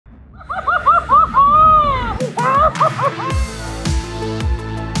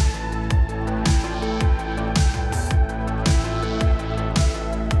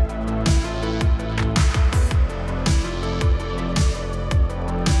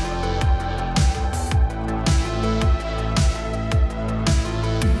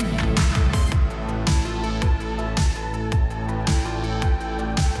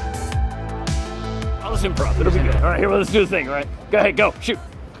here, well, let's do the thing, all right? Go ahead, go, shoot.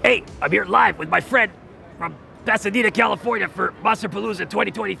 Hey, I'm here live with my friend from Pasadena, California for Monsterpalooza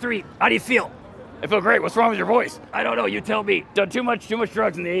 2023. How do you feel? I feel great. What's wrong with your voice? I don't know. You tell me. Done too much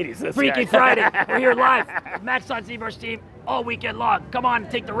drugs in the 80s. Freaky Friday. We're here live with Maxon ZBrush team all weekend long. Come on,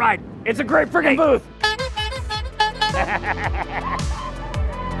 take the ride. It's a great freaking booth.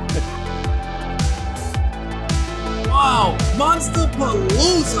 Wow,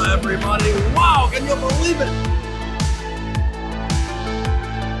 Monsterpalooza, everybody! Wow, can you believe it?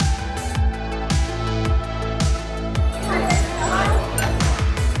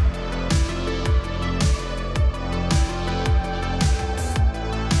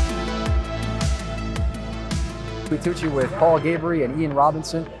 Tucci with Paul Gabriel and Ian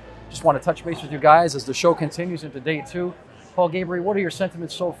Robinson. Just want to touch base with you guys as the show continues into day 2. Paul Gabriel, what are your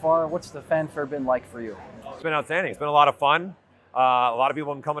sentiments so far? What's the fanfare been like for you? It's been outstanding. It's been a lot of fun. A lot of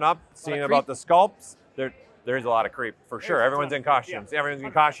people have been coming up, seeing about the sculpts. There's a lot of creep, for sure. Everyone's in costumes. Yeah. Everyone's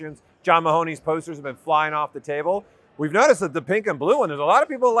in costumes. John Mahoney's posters have been flying off the table. We've noticed that the pink and blue one, there's a lot of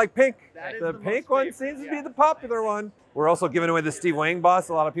people who like pink. The pink one seems to be the popular one. We're also giving away the Steve Wang bus.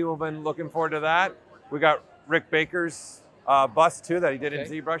 A lot of people have been looking forward to that. We got Rick Baker's bus too that he did in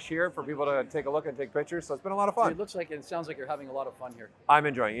ZBrush here for people to take a look and take pictures. So it's been a lot of fun. So it looks like, it sounds like you're having a lot of fun here. I'm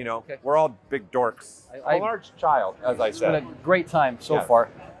enjoying, you know, we're all big dorks. I'm a large child, as I said. It's been a great time so far.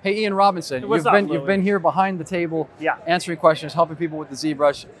 Hey, Ian Robinson, you've been here behind the table, answering questions, helping people with the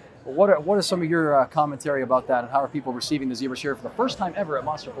ZBrush. What are some of your commentary about that, and how are people receiving the ZBrush here for the first time ever at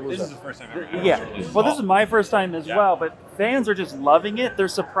Monsterpalooza? This is the first time ever. Yeah, well, this is my first time as well, but fans are just loving it. They're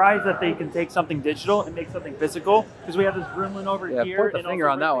surprised that they can take something digital and make something physical, because we have this gremlin over here. Put the finger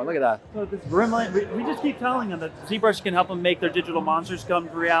on that one. Look at that. So this gremlin, we just keep telling them that ZBrush can help them make their digital monsters come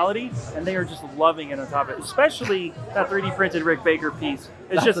to reality, and they are just loving it on top of it. Especially that 3D printed Rick Baker piece.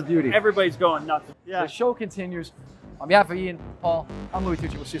 It's just a beauty. Everybody's going nuts. Yeah. The show continues. On behalf of Ian, Paul, I'm Louis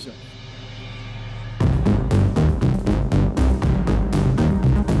Tucci. We'll see you soon.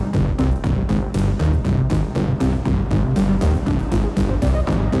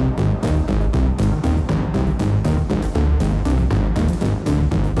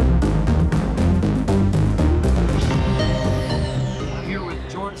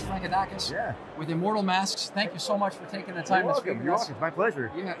 With Immortal Masks. Thank you so much for taking the time to speak with us. You're welcome. It's my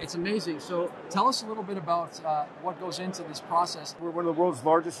pleasure. Yeah, it's amazing. So tell us a little bit about what goes into this process. We're one of the world's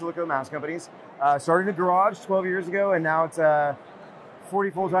largest silicone mask companies. Started in a garage 12 years ago, and now it's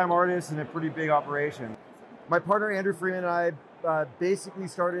 40 full-time artists and a pretty big operation. My partner Andrew Freeman and I basically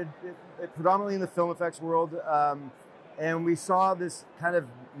started predominantly in the film effects world, and we saw this kind of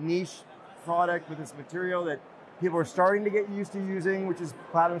niche product with this material that people are starting to get used to using, which is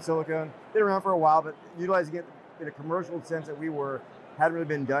platinum silicone. Been around for a while, but utilizing it in a commercial sense that we hadn't really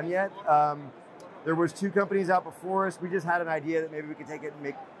been done yet. There was 2 companies out before us. We just had an idea that maybe we could take it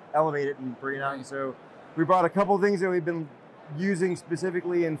and elevate it and bring it out. And so we brought a couple of things that we've been using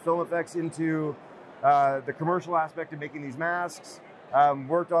specifically in film effects into the commercial aspect of making these masks.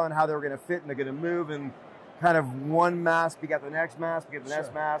 Worked on how they were going to fit and they're going to move, and kind of one mask begat the next mask, begat the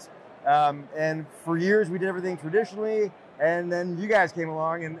next mask. And for years we did everything traditionally, and then you guys came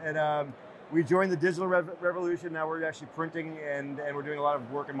along and we joined the digital revolution. Now we're actually printing and we're doing a lot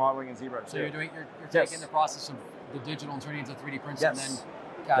of work and modeling in ZBrush. So you're taking the process of the digital and turning it into 3D prints and then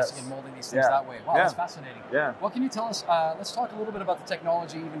casting and molding these things that way. Wow, that's fascinating. Yeah. What can you tell us? Let's talk a little bit about the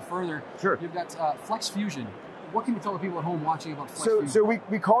technology even further. Sure. You've got Flex Fusion. What can you tell the people at home watching about Flex Fusion? So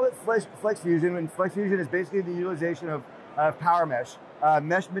we call it Flex Fusion, and Flex Fusion is basically the utilization of power mesh.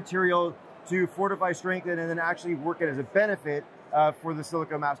 Mesh material to fortify, strengthen, and then actually work it as a benefit for the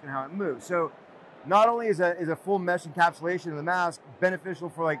silicone mask and how it moves. So not only is a full mesh encapsulation of the mask beneficial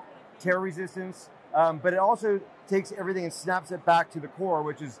for like tear resistance, but it also takes everything and snaps it back to the core,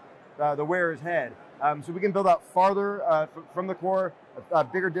 which is the wearer's head. So we can build out farther from the core,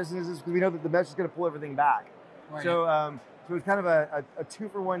 bigger distances, because we know that the mesh is going to pull everything back. Right. So it's kind of a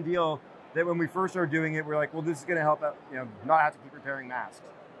 2-for-1 deal. That when we first started doing it, we're like, well, this is going to help out, not have to keep repairing masks.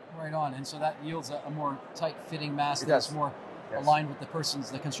 Right on, and so that yields a more tight-fitting mask that's more aligned with the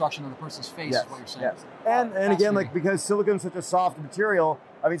construction of the person's face. Is what you're saying. Yes. And again, like because silicone is such a soft material,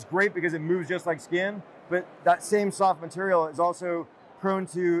 I mean, it's great because it moves just like skin, but that same soft material is also prone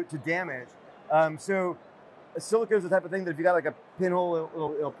to damage. So silicone is the type of thing that if you got like a pinhole,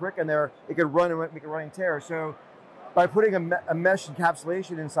 it'll prick in there, it could run and make a running tear. So by putting a mesh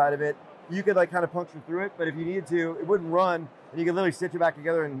encapsulation inside of it, you could like kind of puncture through it, but if you needed to, it wouldn't run, and you could literally stitch it back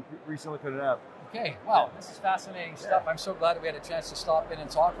together and re-silicone it up. Okay, wow, this is fascinating stuff. I'm so glad that we had a chance to stop in and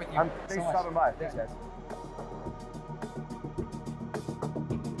talk with you. Thanks for stopping by. Thanks, guys.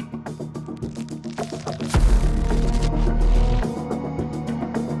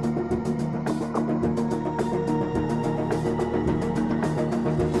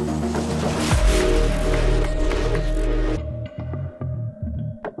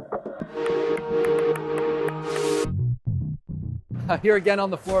 Here again on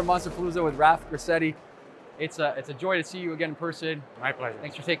the floor at Monsterpalooza with Raph Grissetti. It's a joy to see you again in person. My pleasure.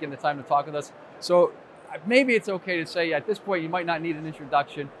 Thanks for taking the time to talk with us. So maybe it's okay to say at this point you might not need an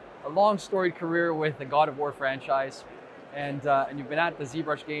introduction. A long storied career with the God of War franchise, and you've been at the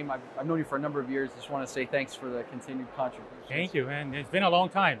ZBrush game. I've known you for a number of years. Just want to say thanks for the continued contributions. Thank you, and it's been a long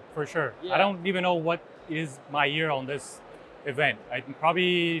time for sure. Yeah. I don't even know what is my year on this event. I think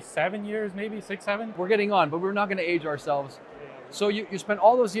probably 7 years, maybe 6, 7. We're getting on, but we're not going to age ourselves. So you spent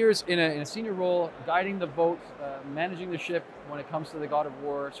all those years in a senior role, guiding the boat, managing the ship when it comes to the God of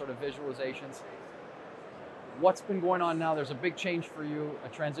War sort of visualizations. What's been going on now? There's a big change for you, a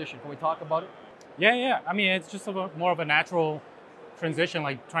transition. Can we talk about it? Yeah. I mean, it's just more of a natural transition,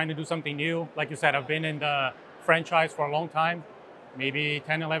 like trying to do something new. Like you said, I've been in the franchise for a long time, maybe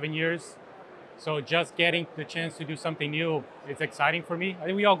 10, 11 years. So just getting the chance to do something new, it's exciting for me. I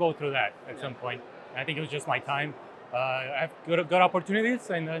think we all go through that at some point. I think it was just my time. I have good opportunities,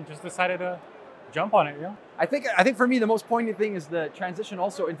 and then just decided to jump on it. Yeah. I think for me the most poignant thing is the transition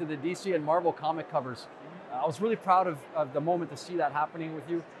also into the DC and Marvel comic covers. I was really proud of the moment to see that happening with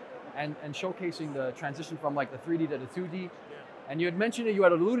you, and showcasing the transition from like the 3D to the 2D. Yeah. And you had mentioned it, you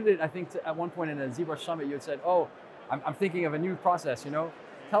had alluded it, I think, at one point in a ZBrush Summit. You had said, "Oh, I'm thinking of a new process." You know,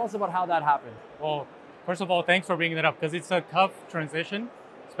 tell us about how that happened. Well, first of all, thanks for bringing it up, because it's a tough transition,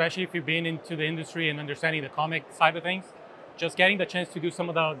 especially if you've been into the industry and understanding the comic side of things. Just getting the chance to do some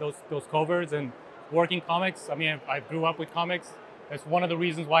of those covers and working comics. I mean, I grew up with comics. That's one of the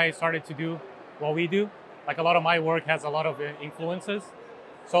reasons why I started to do what we do. Like, a lot of my work has a lot of influences.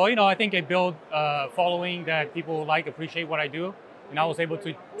 So, you know, I think I built a following that people like, appreciate what I do. And I was able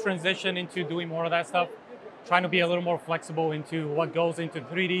to transition into doing more of that stuff, trying to be a little more flexible into what goes into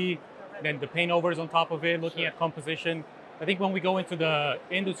 3D, then the paint overs on top of it, looking at composition. I think when we go into the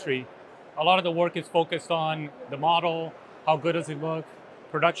industry, a lot of the work is focused on the model, how good does it look,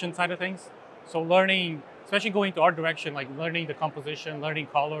 production side of things. So learning, especially going to art direction, like learning the composition, learning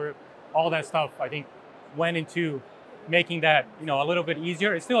color, all that stuff, I think went into making that, you know, a little bit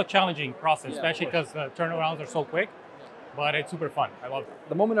easier. It's still a challenging process, especially because the turnarounds are so quick, but it's super fun. I love it.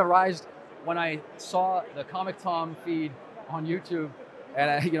 The moment arose when I saw the Comic Tom feed on YouTube,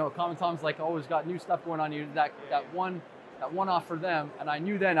 and you know, Comic Tom's like always got new stuff going on. You that one-off for them, and I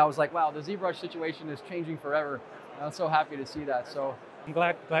knew then, I was like, wow, the ZBrush situation is changing forever. And I'm so happy to see that. So I'm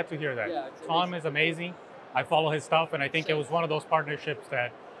glad to hear that. Yeah, Tom is amazing. I follow his stuff, and I think it was one of those partnerships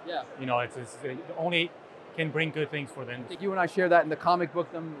that, you know, it only can bring good things for them. I think you and I share that in the comic book.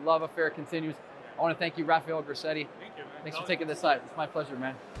 The love affair continues. I want to thank you, Raphael Grissetti. Thank you, man. Thanks for taking this time. It's my pleasure,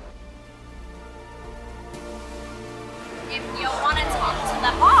 man. If you want to talk to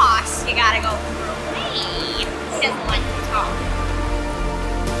the boss, you gotta go through me. He doesn't like to talk.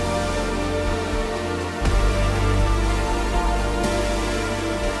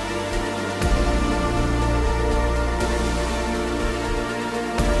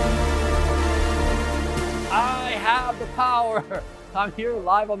 I have the power. I'm here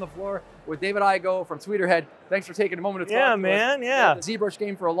live on the floor with David Igo from Tweeterhead. Thanks for taking a moment to talk to us. Yeah. The ZBrush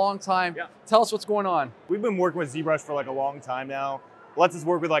game for a long time. Yeah. Tell us what's going on. We've been working with ZBrush for like a long time now. Lets us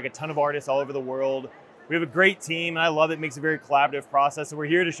work with like a ton of artists all over the world. We have a great team, and I love it. It makes a very collaborative process. So we're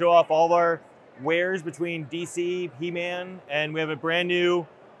here to show off all of our wares between DC, He-Man, and we have a brand new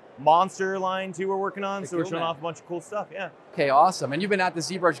Monster line too we're working on. So we're showing off a bunch of cool stuff, yeah. Okay, awesome. And you've been at the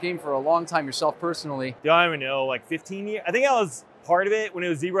ZBrush game for a long time yourself personally. I don't even know, like 15 years. I think I was part of it when it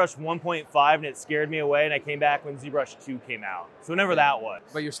was ZBrush 1.5 and it scared me away, and I came back when ZBrush 2 came out. So whenever that was.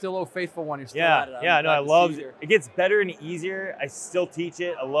 But you're still a faithful one. You're still at it. I love it. It gets better and easier. I still teach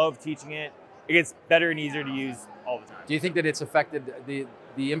it. I love teaching it. It gets better and easier to use all the time. Do you think that it's affected,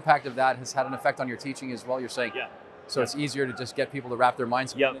 the impact of that has had an effect on your teaching as well? You're saying? Yeah. So it's easier to just get people to wrap their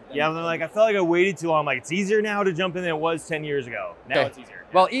minds around it. Yeah, like I felt like I waited too long. I'm like, it's easier now to jump in than it was 10 years ago. Now it's easier.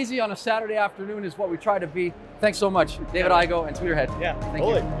 Well, easy on a Saturday afternoon is what we try to be. Thanks so much, David Igo and Tweeterhead. Yeah, thank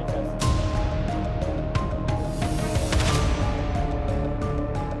you.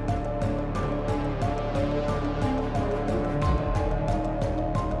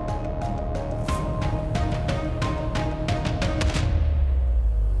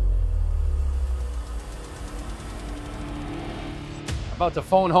 About to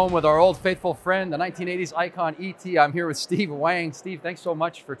phone home with our old faithful friend, the 1980s icon E.T. I'm here with Steve Wang. Steve, thanks so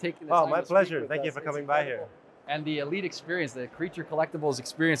much for taking the time. Oh, my pleasure. Thank you for coming by here. And the Elite experience, the Creature Collectibles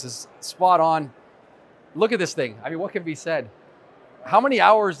experience is spot on. Look at this thing. I mean, what can be said? How many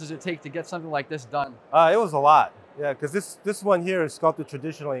hours does it take to get something like this done? It was a lot. Yeah, because this one here is sculpted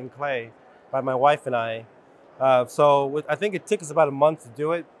traditionally in clay by my wife and I. So I think it took us about a month to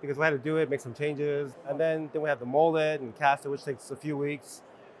do it because we had to do it, make some changes, and then we have to mold it and cast it, which takes a few weeks.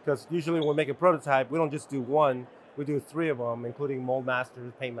 Because usually when we make a prototype, we don't just do one, we do 3 of them, including mold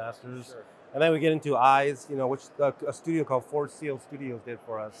masters, paint masters. Sure. And then we get into eyes, you know, which a studio called Ford Seal Studios did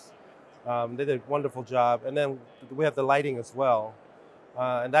for us. They did a wonderful job. And then we have the lighting as well.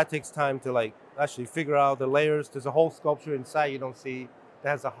 And that takes time to like actually figure out the layers. There's a whole sculpture inside you don't see that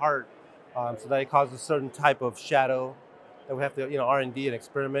has a heart. So that it causes a certain type of shadow that we have to, you know, R&D and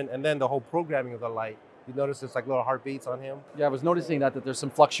experiment. And then the whole programming of the light. You notice there's like little heartbeats on him. Yeah, I was noticing that there's some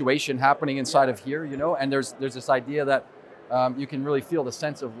fluctuation happening inside of here, you know, and there's this idea that you can really feel the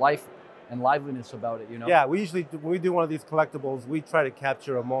sense of life and liveliness about it, you know. Yeah, we usually, when we do one of these collectibles, we try to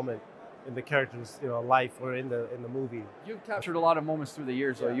capture a moment in the character's, you know, life or in the movie. You've captured a lot of moments through the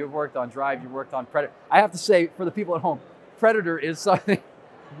years, though. You've worked on Drive, you've worked on Predator. I have to say, for the people at home, Predator is something.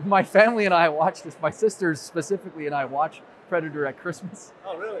 My family and I watch this. My sisters specifically and I watch Predator at Christmas.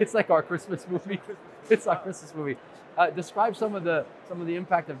 Oh, really? It's like our Christmas movie. It's our Christmas movie. Describe some of the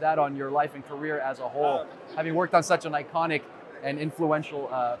impact of that on your life and career as a whole, having worked on such an iconic and influential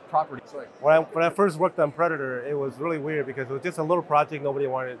property. When I first worked on Predator, it was really weird because it was just a little project nobody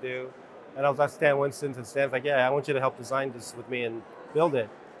wanted to do. And I was at Stan Winston's, and Stan's like, yeah, I want you to help design this with me and build it.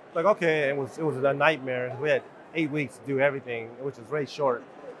 Like, okay, it was a nightmare. We had 8 weeks to do everything, which is very short.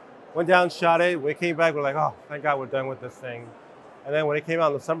 Went down, shot it. We came back, we're like, oh, thank God we're done with this thing. And then when it came out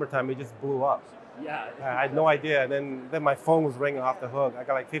in the summertime, it just blew up. Yeah. I had no idea. And then my phone was ringing off the hook. I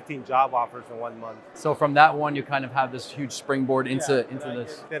got like 15 job offers in 1 month. So from that one, you kind of have this huge springboard into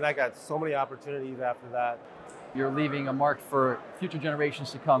this. Then I got so many opportunities after that. You're leaving a mark for future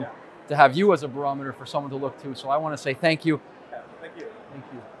generations to come, to have you as a barometer for someone to look to. So I want to say thank you. Yeah, thank you. Thank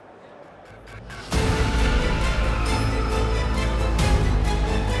you.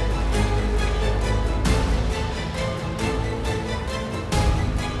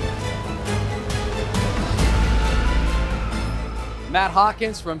 Matt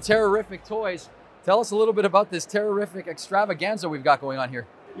Hawkins from Terrorific Toys. Tell us a little bit about this Terrorific extravaganza we've got going on here.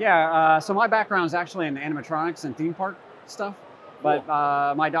 Yeah, so my background is actually in animatronics and theme park stuff. But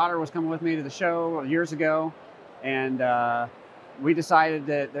my daughter was coming with me to the show years ago, and we decided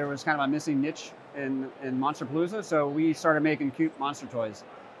that there was kind of a missing niche in Monsterpalooza, so we started making cute monster toys.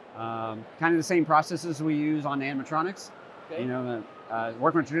 Kind of the same processes we use on animatronics. Okay. You know,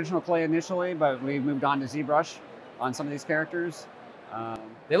 working with traditional clay initially, but we moved on to ZBrush on some of these characters.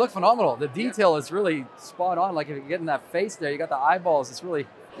 They look phenomenal. The detail is really spot on. Like if you're getting that face there, you got the eyeballs. It's really...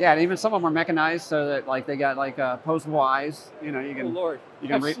 Yeah, and even some of them are mechanized so that like they got like posable eyes. You know, you can. Oh Lord! You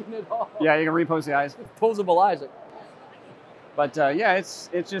can I've seen it all. Yeah, you can repose the eyes. Posable eyes. But yeah, it's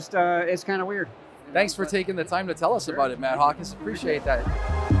just it's kind of weird. Thanks for taking the time to tell us about it, Matt Hawkins. Appreciate that.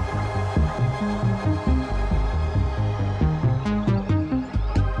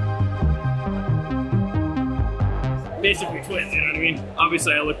 Basically twins, you know what I mean?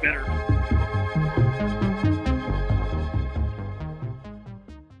 Obviously, I look better.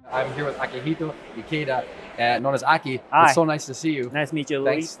 I'm here with Akihito Ikeda, known as Aki. Hi. It's so nice to see you. Nice to meet you,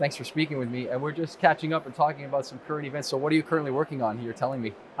 Louis. Thanks for speaking with me. And we're just catching up and talking about some current events. So what are you currently working on? You're telling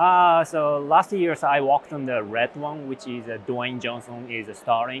me. So last year, I worked on the red one, which is Dwayne Johnson is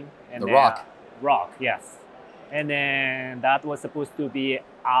starring. And The then, Rock. Rock, yes. And then that was supposed to be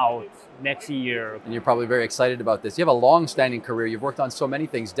out next year. And you're probably very excited about this. You have a long-standing career. You've worked on so many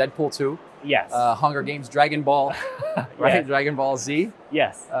things. Deadpool 2. Yes. Hunger Games, Dragon Ball, right? Yes. Dragon Ball Z.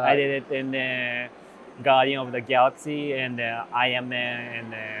 Yes, I did it in Guardian of the Galaxy and Iron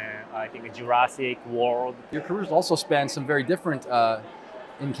Man and I think Jurassic World. Your career's also spanned some very different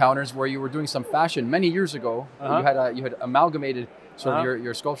encounters where you were doing some fashion many years ago. You had amalgamated sort of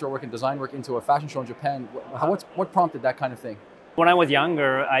your sculptural work and design work into a fashion show in Japan. What prompted that kind of thing? When I was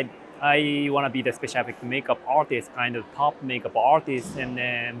younger, I want to be the special effect makeup artist, kind of top makeup artist, and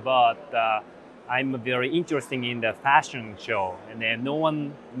then I'm very interested in the fashion show, and then no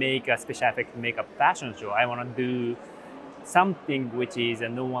one make a special effect makeup fashion show. I want to do something which is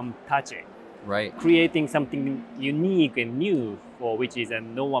no one touch it. Right. Creating something unique and new for which is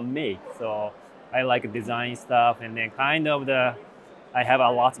no one make. So I like design stuff, and then kind of I have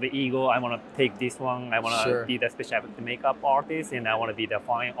a lot of ego. I want to take this one. I want to be the special effect makeup artist, and I want to be the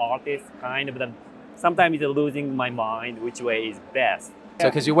fine artist. Kind of sometimes it's losing my mind which way is best. So,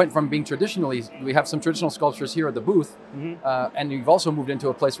 because you went from being traditionally, we have some traditional sculptures here at the booth, and you've also moved into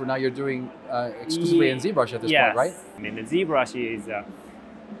a place where now you're doing exclusively in ZBrush at this point, right? I mean, the ZBrush is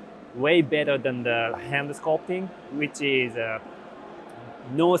way better than the hand sculpting, which is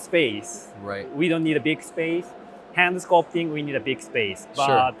no space. Right. We don't need a big space. Hand sculpting, we need a big space.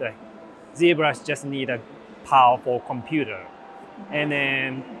 But ZBrush just need a powerful computer. And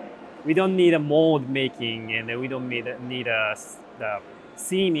then we don't need a mold making, and then we don't need the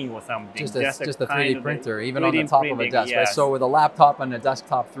seaming or something. Just a 3D printer, even on the top of a desk, yes. Right? So with a laptop and a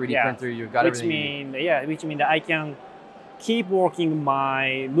desktop 3D printer, you've got everything. Which means that I can keep working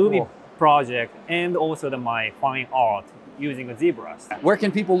my movie project and also my fine art using a ZBrush. Where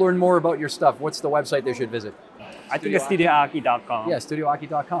can people learn more about your stuff? What's the website they should visit? I think it's studioaki.com. Yeah,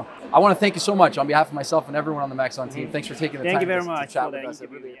 studioaki.com. I want to thank you so much on behalf of myself and everyone on the Maxon team. Thanks for taking the time to chat with us. I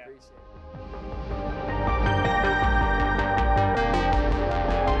really appreciate it.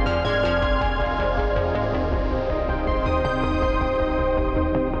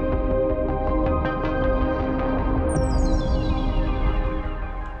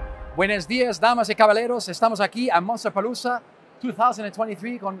 Buenos días, damas y caballeros. Estamos aquí a Monsterpalooza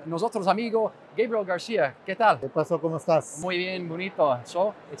 2023 con nosotros amigo Gabriel Garcia. ¿Qué tal? ¿Qué pasó? ¿Cómo estás? Muy bien, bonito.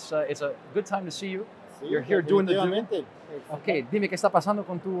 So, it's a good time to see you. Sí, you're here doing the do. Okay, dime qué está pasando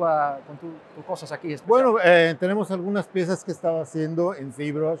con tus cosas aquí. Bueno, tenemos algunas piezas que estaba haciendo en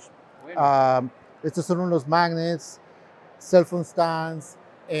ZBrush. Bueno. Estos son unos magnets, cell phone stands,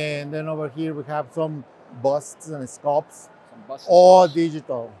 and then over here we have some busts and sculpts, all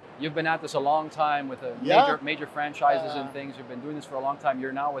digital. You've been at this a long time with major franchises and things. You've been doing this for a long time.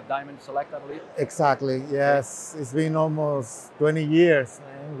 You're now with Diamond Select, I believe? Exactly, yes. It's been almost 20 years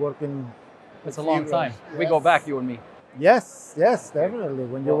working. It's a long time. Yes. We go back, you and me. Yes, definitely,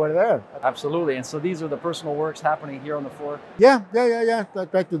 when you were there. Absolutely, and so these are the personal works happening here on the floor? Yeah. I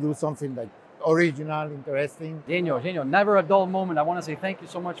tried to do something like original, interesting. Genio, never a dull moment. I want to say thank you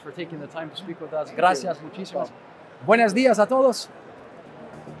so much for taking the time to speak with us. Gracias muchísimas. Buenos días a todos.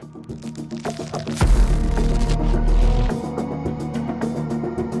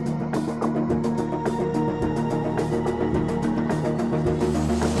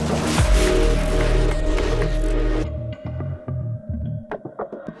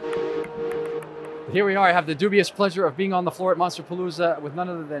 Here we are. I have the dubious pleasure of being on the floor at Monsterpalooza with none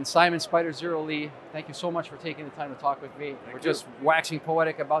other than Simon Spider Zero Lee. Thank you so much for taking the time to talk with me. We're just waxing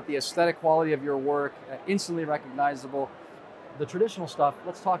poetic about the aesthetic quality of your work, instantly recognizable. The traditional stuff,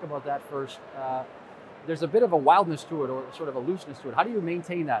 let's talk about that first. There's a bit of a wildness to it, or sort of a looseness to it. How do you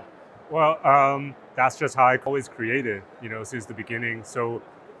maintain that? Well, that's just how I always created, since the beginning. So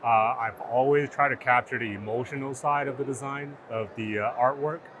I've always tried to capture the emotional side of the design, of the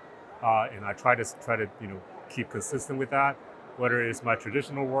artwork. And I try to keep consistent with that, whether it's my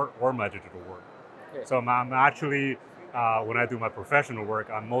traditional work or my digital work. Okay. So I'm actually, when I do my professional work,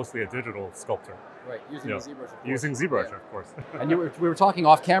 I'm mostly a digital sculptor. Right, using ZBrush, of course. Using ZBrush, of course. And we were talking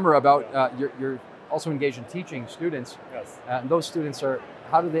off camera about you're also engaged in teaching students. Yes. And those students are,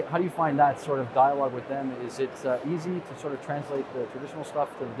 how do you find that sort of dialogue with them? Is it easy to sort of translate the traditional stuff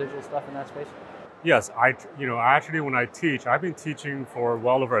to the digital stuff in that space? Yes, actually when I teach, I've been teaching for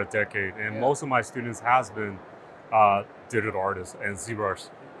well over a decade, and most of my students has been digital artists and ZBrush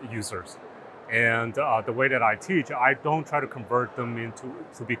users. And the way that I teach, I don't try to convert them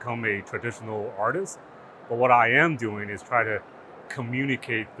to become a traditional artist, but what I am doing is try to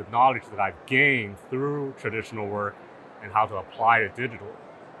communicate the knowledge that I've gained through traditional work and how to apply it digitally,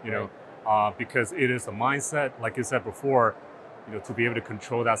 because it is a mindset, like you said before, to be able to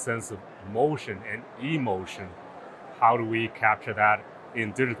control that sense of motion and emotion. How do we capture that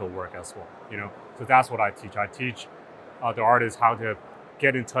in digital work as well? So that's what I teach. I teach the artists how to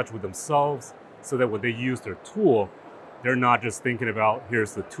get in touch with themselves so that when they use their tool, they're not just thinking about,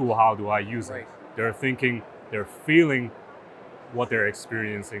 here's the tool, how do I use it? They're thinking, they're feeling what they're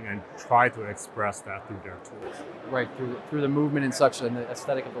experiencing and try to express that through their tools. Right, through the movement and such, and the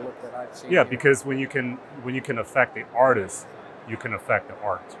aesthetic of the look that I've seen. Yeah, because when you can affect the artist, you can affect the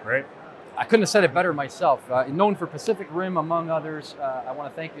art, right? I couldn't have said it better myself. Known for Pacific Rim, among others. I want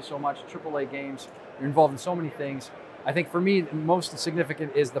to thank you so much. AAA games, you're involved in so many things. I think for me, most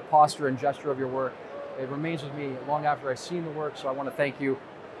significant is the posture and gesture of your work. It remains with me long after I've seen the work, so I want to thank you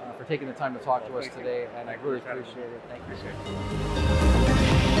for taking the time to talk to us today, and I really appreciate it. Thank you.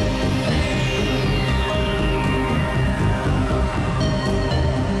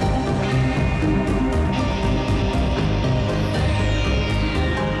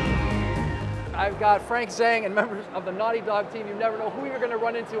 I've got Frank Zhang and members of the Naughty Dog team. You never know who you're going to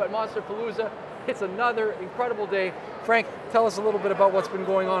run into at Monsterpalooza. It's another incredible day. Frank, tell us a little bit about what's been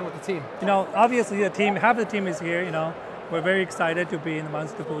going on with the team. Obviously half the team is here, We're very excited to be in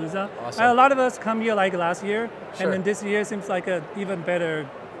Monsterpalooza. Awesome. A lot of us come here like last year, and then this year seems like an even better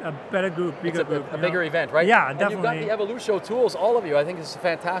a better group, bigger group. A bigger event, right? Yeah, and definitely. You've got the Evolution tools, all of you. I think it's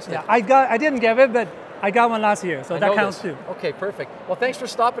fantastic. Yeah, I didn't get it, but I got one last year, so that counts too. Okay, perfect. Well, thanks for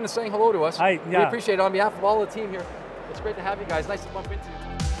stopping and saying hello to us. We appreciate it on behalf of all the team here. It's great to have you guys. Nice to bump into you.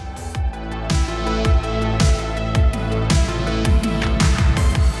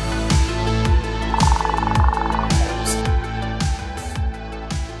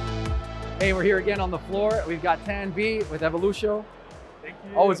 Hey, we're here again on the floor. We've got Tan B with Evolution. Thank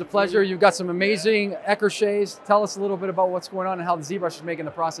you. Always a pleasure. You've got some amazing écorchés. Tell us a little bit about what's going on and how the ZBrush is making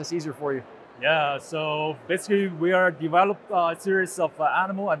the process easier for you. Yeah, so basically we are developed a series of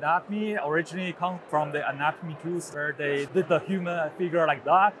animal anatomy. Originally come from the anatomy tools where they did the human figure like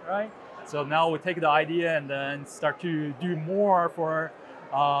that, right? So now we take the idea and then start to do more for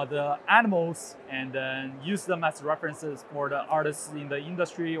the animals and then use them as references for the artists in the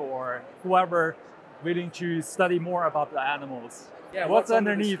industry or whoever willing to study more about the animals. Yeah, what's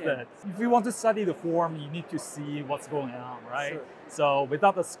underneath it? If you want to study the form, you need to see what's going on, right? Sure. So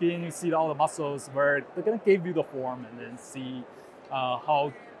without the skin, you see all the muscles where they're gonna give you the form and then see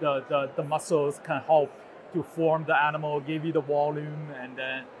how the muscles can help to form the animal, give you the volume, and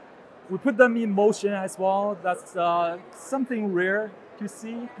then we put them in motion as well. That's something rare to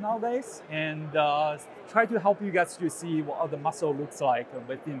see nowadays, and try to help you guys to see what the muscle looks like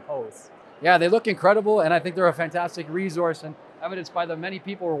within pose. Yeah, they look incredible, and I think they're a fantastic resource, and evidenced by the many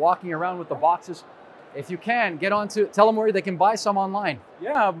people who are walking around with the boxes. If you can, get on to, tell them where they can buy some online.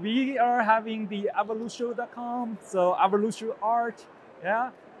 Yeah, we are having the evolution.com, so Evolution art, yeah,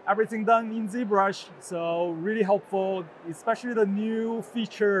 everything done in ZBrush, so really helpful, especially the new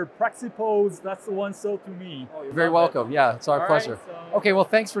feature, Praxi Pose, that's the one sold to me. Oh, you're very welcome, yeah, it's our pleasure. Right, so, okay, well,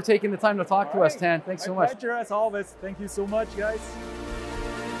 thanks for taking the time to talk to us, Tan. Thanks so much. My pleasure, as always. Thank you so much, guys.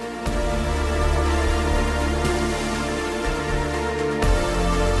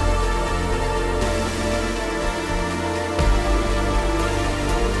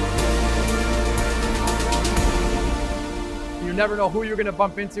 You never know who you're going to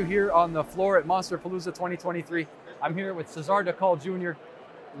bump into here on the floor at Monsterpalooza 2023. I'm here with Cesar DeCall Jr.,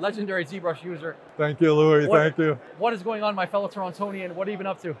 legendary ZBrush user. Thank you, Louis. Thank you. What is going on, my fellow Torontonian? What have you been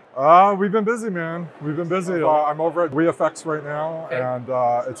up to? We've been busy, man. We've been busy. I'm over at VFX right now, and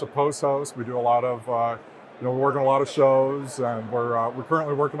it's a post host. We do a lot of, we're working on a lot of shows, and we're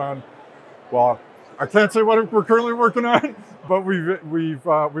currently working on, well, I can't say what we're currently working on, but we've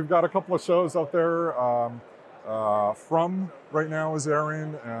got a couple of shows out there. From right now is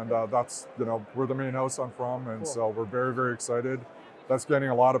Ehren, and that's, we're the main host on From, and so we're very, very excited. That's getting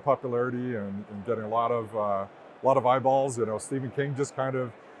a lot of popularity and getting a lot of eyeballs. Stephen King just kind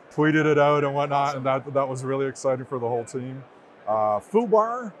of tweeted it out and whatnot, and that was really exciting for the whole team.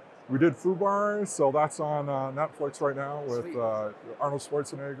 Fubar, we did Fubar, so that's on Netflix right now with Arnold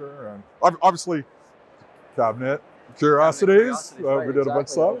Schwarzenegger and obviously Cabinet Curiosities. We did a bunch of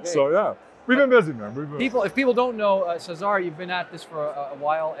stuff, so yeah. We've been busy, man. If people don't know, Cesar, you've been at this for a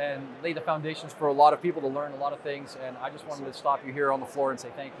while and laid the foundations for a lot of people to learn a lot of things. And I just wanted to stop you here on the floor and say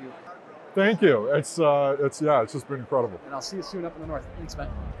thank you. Thank you. It's just been incredible. And I'll see you soon up in the north. Thanks, man.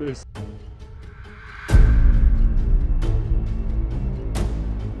 Peace.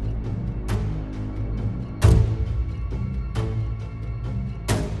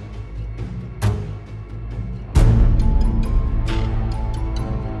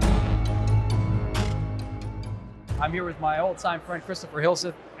 I'm here with my old-time friend, Christopher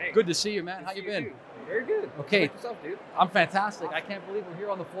Hilseth. Hey. Good to see you, man. How you been? Very good. Okay. How about yourself, dude? I'm fantastic. I can't believe we're here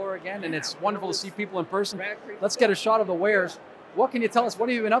on the floor again, and it's wonderful to see people in person. Let's get a shot of the wares. What can you tell us? What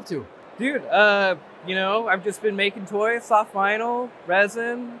have you been up to? Dude, I've just been making toys, soft vinyl,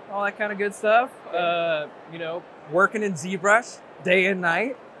 resin, all that kind of good stuff. Working in ZBrush day and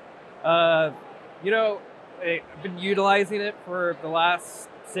night. I've been utilizing it for the last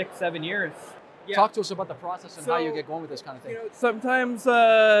 6-7 years. Yeah. Talk to us about the process and how you get going with this kind of thing. Sometimes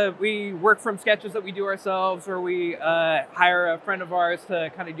we work from sketches that we do ourselves, or we hire a friend of ours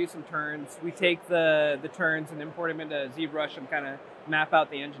to kind of do some turns. We take the turns and import them into ZBrush and kind of map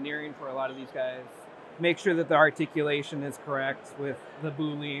out the engineering for a lot of these guys. Make sure that the articulation is correct with the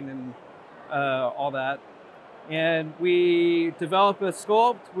boolean and all that. And we develop a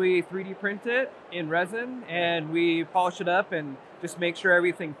sculpt, we 3D print it in resin, and we polish it up and just make sure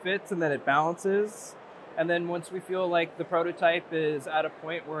everything fits and that it balances. And then once we feel like the prototype is at a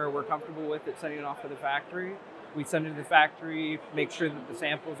point where we're comfortable with it, sending it off to the factory, we send it to the factory, make sure that the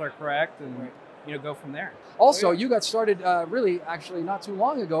samples are correct, and go from there. Also, you got started actually not too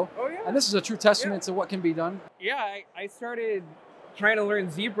long ago. Oh, yeah. And this is a true testament to what can be done. Yeah, I started trying to learn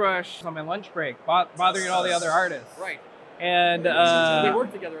ZBrush on my lunch break, bothering all the other artists. Right. And we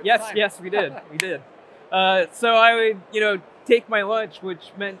worked together at the time. Yes, we did. We did. So I would, you know, take my lunch,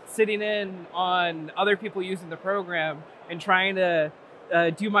 which meant sitting in on other people using the program and trying to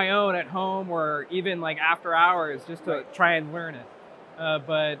do my own at home or even like after hours just to try and learn it.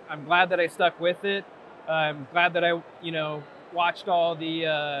 But I'm glad that I stuck with it. I'm glad that I, you know, watched all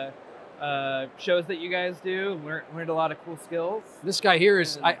the shows that you guys do, learned a lot of cool skills. This guy here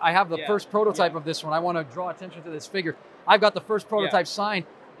is, I have the first prototype of this one. I want to draw attention to this figure. I've got the first prototype signed,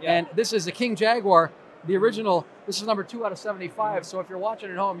 and this is the King Jaguar, the original. This is number 2 out of 75. So if you're watching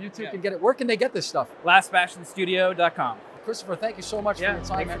at home, you too can get it. Where can they get this stuff? LastFashionStudio.com. Christopher, thank you so much for your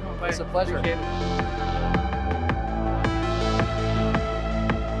time. Thanks for It's a pleasure. Appreciate it.